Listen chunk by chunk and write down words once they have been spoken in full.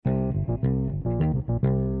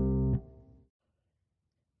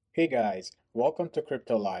Hey guys, welcome to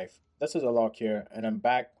Crypto Life. This is Alok here, and I'm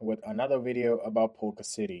back with another video about Polka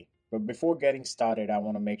City. But before getting started, I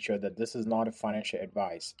want to make sure that this is not a financial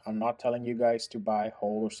advice. I'm not telling you guys to buy,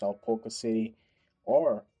 hold, or sell Polka City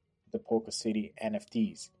or the Polka City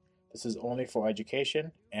NFTs. This is only for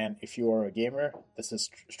education, and if you are a gamer, this is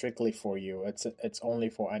strictly for you. It's only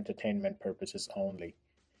for entertainment purposes only.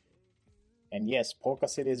 And yes, Polka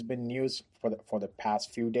City has been news for the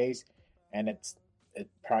past few days, and it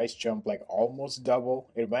price jumped like almost double.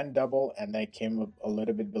 It went double, and then it came a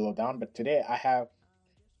little bit below down. But today I have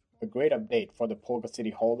a great update for the Polka City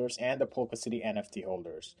holders and the Polka City NFT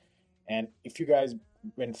holders. And if you guys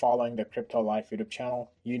been following the Crypto Life YouTube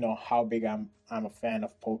channel, you know how big I'm a fan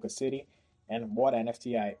of Polka City and what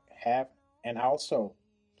NFT I have, and I also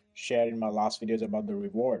shared in my last videos about the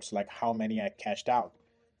rewards, like how many I cashed out.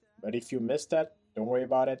 But if you missed that, don't worry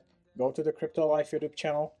about it. Go to the Crypto Life YouTube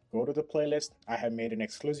channel, go to the playlist. I have made an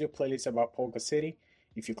exclusive playlist about Polka City.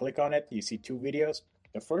 If you click on it, you see two videos.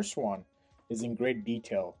 The first one is in great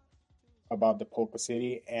detail about the Polka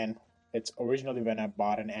City, and it's originally when I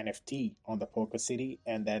bought an NFT on the Polka City,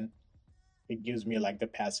 and then it gives me like the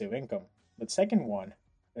passive income. The second one,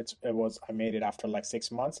 I made it after like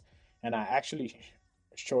 6 months, and I actually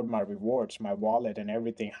showed my rewards, my wallet, and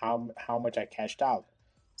everything, how much I cashed out.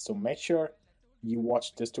 So make sure you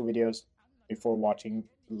watch these two videos before watching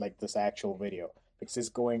like this actual video, because it's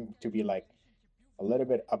going to be like a little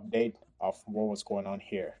bit update of what was going on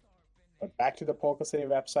here. But back to the Polka City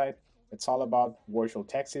website, it's all about virtual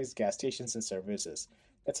taxis, gas stations, and services.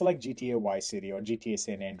 It's like GTA Vice City or GTA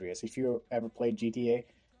San Andreas. If you ever played GTA,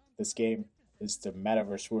 this game is the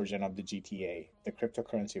Metaverse version of the GTA, the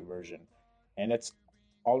cryptocurrency version. And it's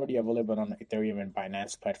already available on Ethereum and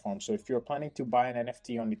Binance platform. So if you're planning to buy an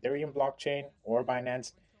NFT on Ethereum blockchain or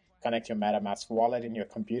Binance, connect your MetaMask wallet in your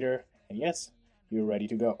computer, and yes, you're ready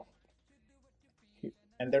to go.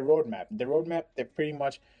 And the roadmap, they're pretty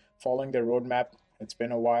much following the roadmap. It's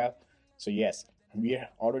been a while. So yes, we're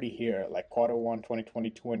already here, like Q1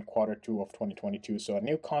 2022 and Q2 of 2022. So a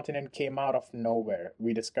new continent came out of nowhere.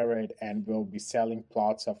 We discovered and will be selling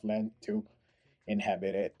plots of land to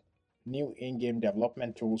inhabit it. New in-game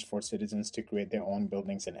development tools for citizens to create their own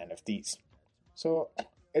buildings and NFTs. So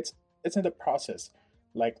it's it's in the process.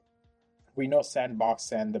 Like we know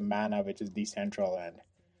Sandbox and the Mana, which is Decentraland,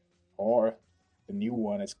 or the new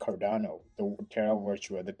one is Cardano, the Terra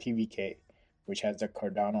Virtua, the TVK, which has the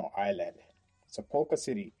Cardano Island. So Polka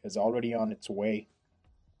City is already on its way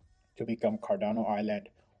to become Cardano Island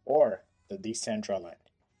or the Decentraland.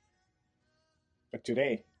 But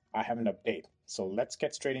today I have an update. So let's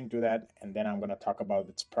get straight into that, and then I'm going to talk about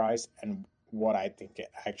its price and what I think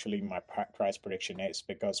actually my price prediction is.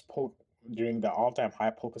 Because during the all-time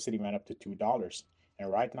high, Polka City went up to $2, and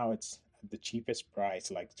right now it's the cheapest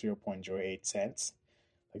price, like 0.08 cents,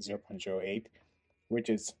 like 0.08, which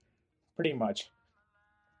is pretty much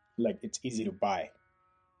like it's easy to buy.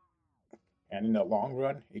 And in the long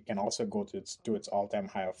run, it can also go to its all-time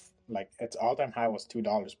high of, like, its all-time high was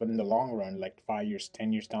 $2, but in the long run, like 5 years,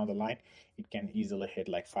 10 years down the line, it can easily hit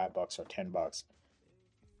like $5 or $10.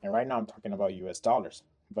 And right now I'm talking about US dollars.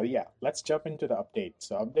 But yeah, let's jump into the update.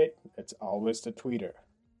 So update, it's always the tweeter.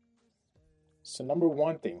 So number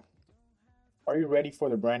one thing, are you ready for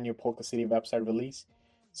the brand new Polka City website release?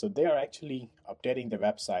 So they are actually updating the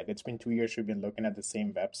website. It's been 2 years we've been looking at the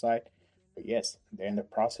same website, but yes, they're in the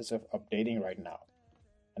process of updating right now.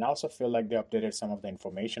 And I also feel like they updated some of the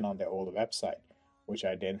information on their old website, which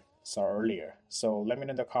I did saw earlier. So let me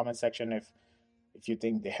know in the comment section if you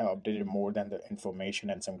think they have updated more than the information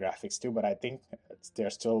and some graphics too. But I think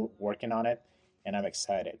they're still working on it, and I'm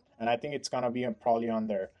excited. And I think it's gonna be probably on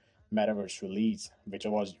their Metaverse release,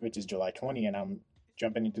 which is July 20, and I'm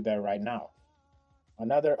jumping into that right now.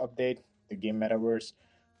 Another update: the game Metaverse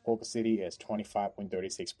Polka City is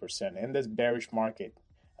 25.36% in this bearish market.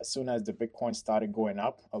 As soon as the Bitcoin started going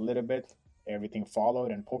up a little bit, everything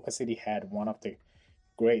followed, and Polka City had one of the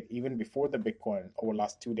great, even before the Bitcoin, over the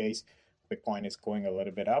last 2 days, Bitcoin is going a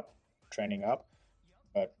little bit up, trending up,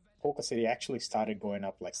 but Polka City actually started going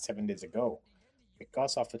up like 7 days ago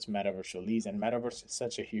because of its Metaverse release. And Metaverse is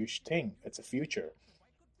such a huge thing, it's a future.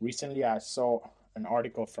 Recently, I saw an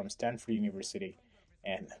article from Stanford University,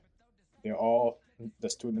 and they're all the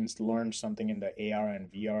students learned something in the AR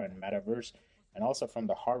and VR and Metaverse, and also from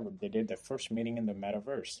the Harvard, they did their first meeting in the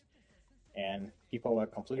Metaverse, and people are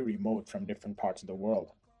completely remote from different parts of the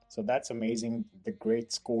world. So that's amazing. The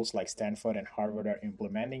great schools like Stanford and Harvard are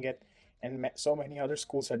implementing it, and so many other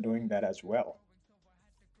schools are doing that as well.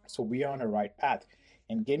 So we are on the right path,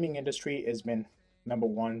 and gaming industry has been number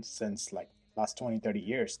one since like last 20, 30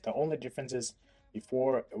 years. The only difference is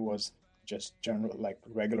Before it was just general like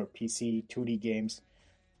regular PC 2D games,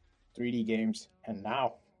 3D games, and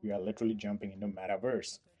now we are literally jumping into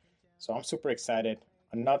Metaverse. So I'm super excited.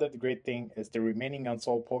 Another great thing is the remaining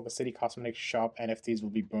unsold Polka City Cosmetic Shop NFTs will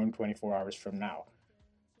be burned 24 hours from now.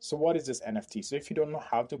 So what is this NFT? So if you don't know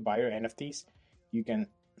how to buy your NFTs, you can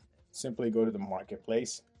simply go to the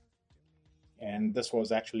marketplace. And this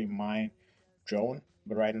was actually my drone,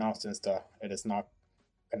 but right now since the it is not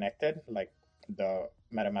connected, like the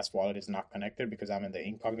MetaMask wallet is not connected because I'm in the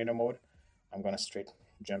incognito mode, I'm gonna straight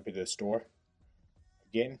jump into the store.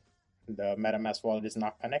 Again, the MetaMask wallet is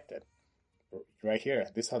not connected. Right here,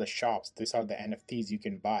 these are the shops, these are the NFTs you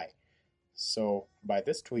can buy. So by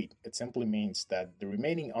this tweet, it simply means that the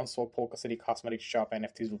remaining unsold Polka City Cosmetic Shop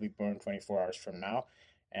NFTs will be burned 24 hours from now.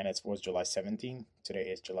 And it was July 17th. Today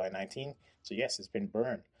is July 19th. So yes, it's been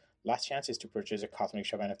burned. Last chance is to purchase a Cosmetic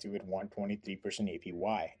Shop NFT with 123%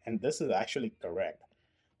 APY. And this is actually correct.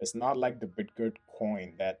 It's not like the Bitgood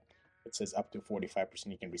coin that it says up to 45%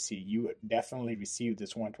 you can receive. You definitely receive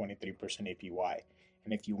this 123% APY.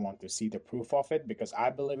 And if you want to see the proof of it, because I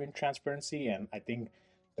believe in transparency, and I think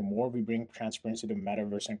the more we bring transparency to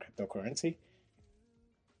metaverse and cryptocurrency,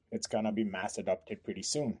 it's gonna be mass adopted pretty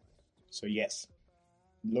soon. So yes,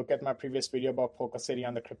 look at my previous video about Polka City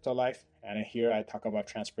on the crypto life, and here I talk about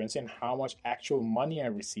transparency and how much actual money I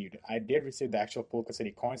received. I did receive the actual Polka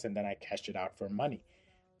City coins, and then I cashed it out for money,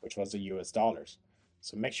 which was the US dollars.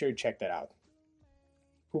 So make sure you check that out.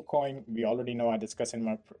 Kucoin, we already know, I discussed in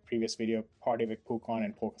my previous video, party with Kucoin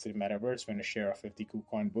and Polka City Metaverse, when a share of 50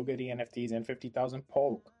 Kucoin Bugatti NFTs and 50,000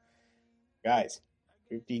 Polk. Guys,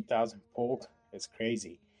 50,000 Polk is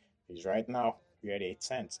crazy. Because right now, we're at 8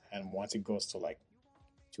 cents. And once it goes to like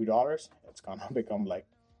 $2, it's gonna become like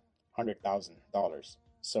 $100,000.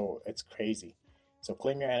 So it's crazy. So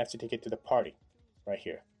claim your NFT ticket to the party right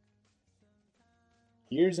here.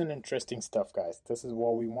 Here's an interesting stuff, guys. This is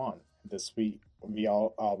what we want. We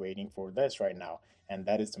all are waiting for this right now, and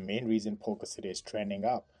that is the main reason Polka City is trending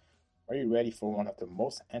up. Are you ready for one of the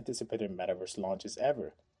most anticipated metaverse launches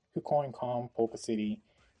ever? KuCoin.com Polka City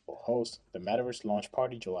will host the metaverse launch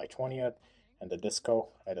party July 20th and the disco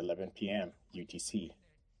at 11 p.m. UTC.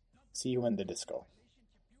 See you in the disco.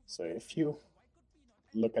 So if you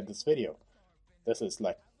look at this video, this is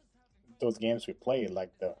like those games we play,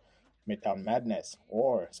 like the Midtown Madness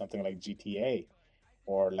or something like GTA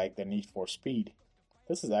or like the Need for Speed.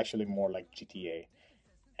 This is actually more like GTA.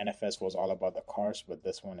 NFS was all about the cars, but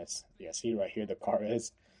this one is, yeah, see right here the car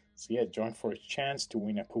is. So yeah, join for a chance to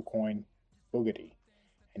win a Kucoin Bugatti.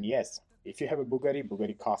 And yes, if you have a Bugatti,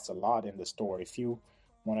 Bugatti costs a lot in the store. If you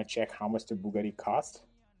want to check how much the Bugatti costs,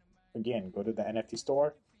 again, go to the NFT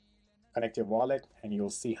store, connect your wallet, and you'll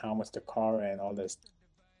see how much the car and all this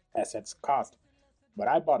assets cost. But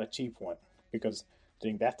I bought a cheap one because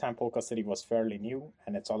during that time, Polka City was fairly new,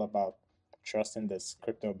 and it's all about trust in this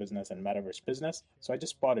crypto business and metaverse business. So I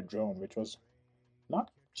just bought a drone, which was not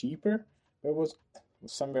cheaper, but it was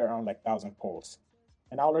somewhere around like 1,000 poles.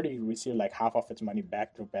 And I already received like half of its money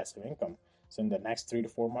back through passive income. So in the next 3 to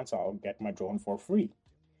 4 months, I'll get my drone for free.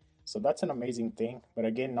 So that's an amazing thing. But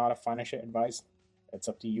again, not a financial advice. It's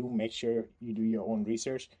up to you. Make sure you do your own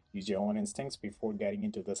research, use your own instincts before getting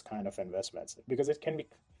into this kind of investments, because it can be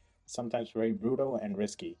sometimes very brutal and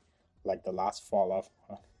risky, like the last fall off.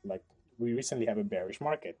 Like we recently have a bearish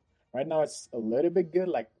market. Right now it's a little bit good,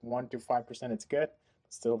 like 1 to 5% it's good,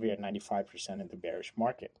 but still we're at 95% in the bearish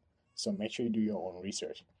market. So make sure you do your own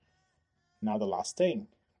research. Now the last thing,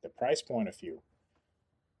 the price point of view.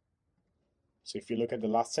 So if you look at the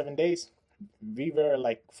last 7 days, we were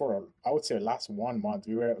like for I would say last 1 month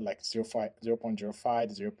we were like 0.05 to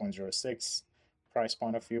 0.06 price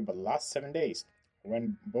point of view, but last 7 days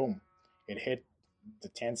when boom it hit the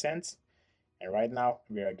 10 cents, and right now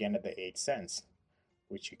we're again at the 8 cents,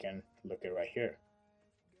 which you can look at right here.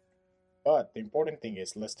 But the important thing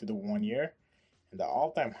is, let's do the 1 year, and the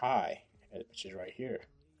all-time high, which is right here,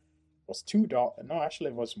 was $2. No,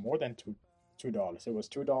 actually it was more than $2. It was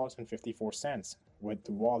 $2.54 with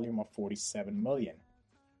the volume of 47 million.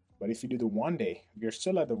 But if you do the 1 day, we're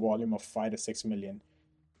still at the volume of 5 to 6 million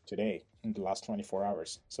today in the last 24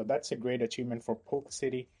 hours. So that's a great achievement for Polka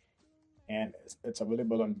City, and it's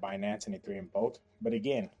available on Binance and Ethereum both. But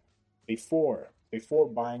again, before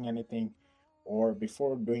buying anything or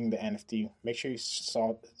before doing the NFT, make sure you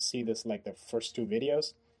see this like the first 2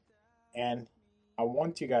 videos, and I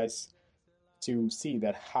want you guys to see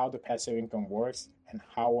that how the passive income works and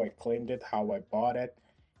how I claimed it, how I bought it,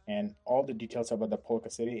 and all the details about the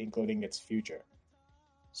Polka City, including its future.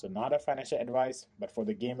 So not a financial advice, but for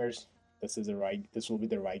the gamers, this will be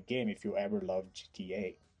the right game if you ever love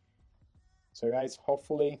GTA. So guys,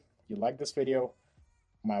 hopefully you like this video.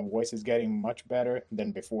 My voice is getting much better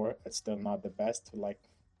than before. It's still not the best like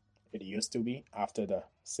it used to be after the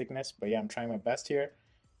sickness, but yeah, I'm trying my best here.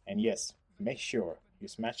 And yes, make sure you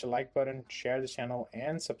smash the like button, share the channel,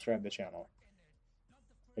 and subscribe the channel.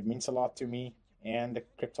 It means a lot to me and the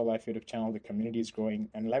Crypto Life YouTube channel. The community is growing.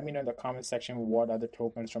 And let me know in the comment section what other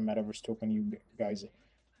tokens from Metaverse token you guys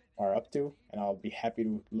are up to, and I'll be happy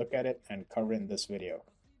to look at it and cover in this video.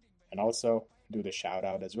 And also do the shout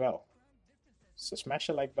out as well. So smash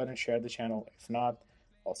the like button, share the channel. If not,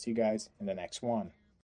 I'll see you guys in the next one.